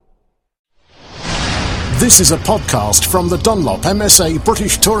This is a podcast from the Dunlop MSA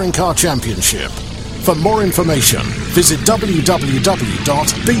British Touring Car Championship. For more information, visit www.btcc.net.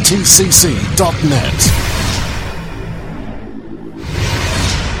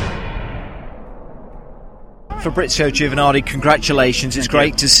 Fabrizio Giovanardi, congratulations. It's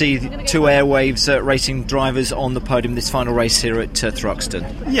great to see two Airwaves racing drivers on the podium this final race here at Thruxton.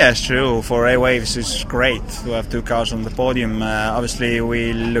 Yes, true. For Airwaves it's great to have two cars on the podium. Obviously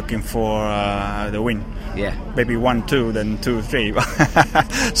we're looking for the win. Yeah. Maybe 1-2, then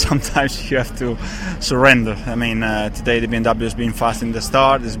 2-3. Sometimes you have to surrender. I mean, today the BMW has been fast in the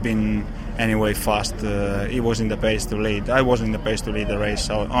start. It's been anyway fast. It was in the pace to lead. I was in the pace to lead the race,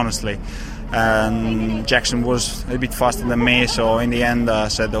 so honestly. Jackson was a bit faster than me, so in the end I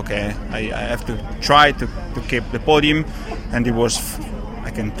said, okay, I have to try to keep the podium, and it was,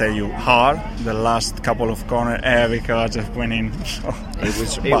 I can tell you, hard. The last couple of corners, every car just went in. So.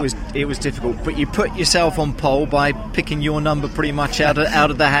 It was difficult, but you put yourself on pole by picking your number pretty much out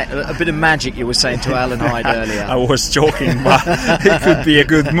of the hat. A bit of magic, you were saying to Alan Hyde earlier. I was joking, but it could be a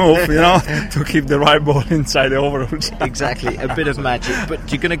good move, to keep the right ball inside the overalls. Exactly, a bit of magic.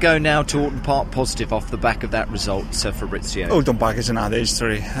 But you're going to go now to Oulton Park positive off the back of that result, Fabrizio. Oulton Park is another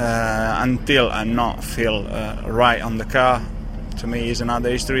history. Until I not feel right on the car, to me is another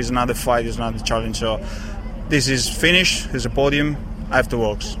history, is another fight, is another challenge. So this is finished, it's a podium. I have to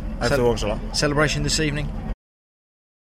work a lot. Celebration this evening?